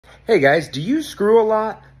Hey guys, do you screw a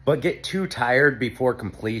lot but get too tired before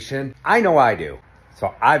completion? I know I do,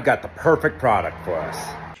 so I've got the perfect product for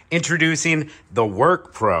us. Introducing the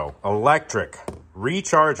WorkPro electric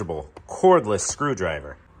rechargeable cordless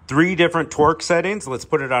screwdriver. 3 different torque settings. Let's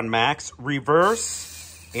put it on max,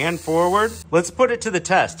 reverse, and forward. Let's put it to the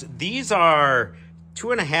test. These are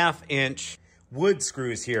 2.5-inch wood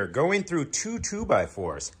screws here going through 2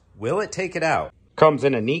 2x4s. Will it take it out? Comes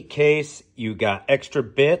in a neat case. You got extra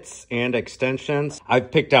bits and extensions.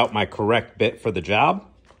 I've picked out my correct bit for the job.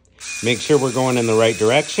 Make sure we're going in the right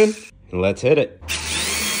direction, and let's hit it.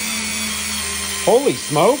 Holy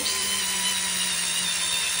smokes.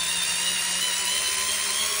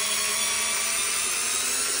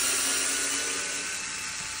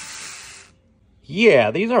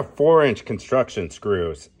 Yeah, these are 4-inch construction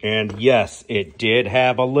screws. And yes, it did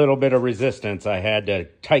have a little bit of resistance. I had to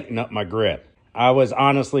tighten up my grip. I was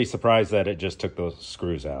honestly surprised that it just took those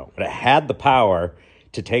screws out. But it had the power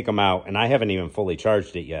to take them out, and I haven't even fully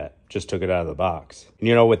charged it yet. Just took it out of the box. And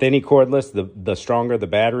you know, with any cordless, the stronger the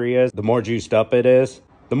battery is, the more juiced up it is,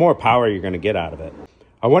 the more power you're gonna get out of it.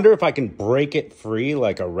 I wonder if I can break it free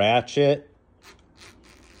like a ratchet.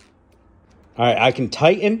 All right, I can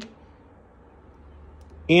tighten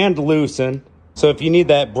and loosen. So if you need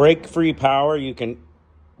that break-free power, you can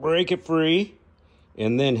break it free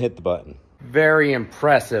and then hit the button. Very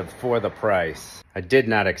impressive for the price. I did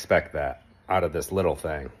not expect that out of this little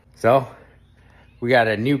thing. So we got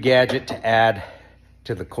a new gadget to add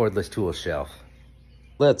to the cordless tool shelf.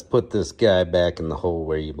 Let's put this guy back in the hole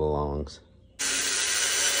where he belongs.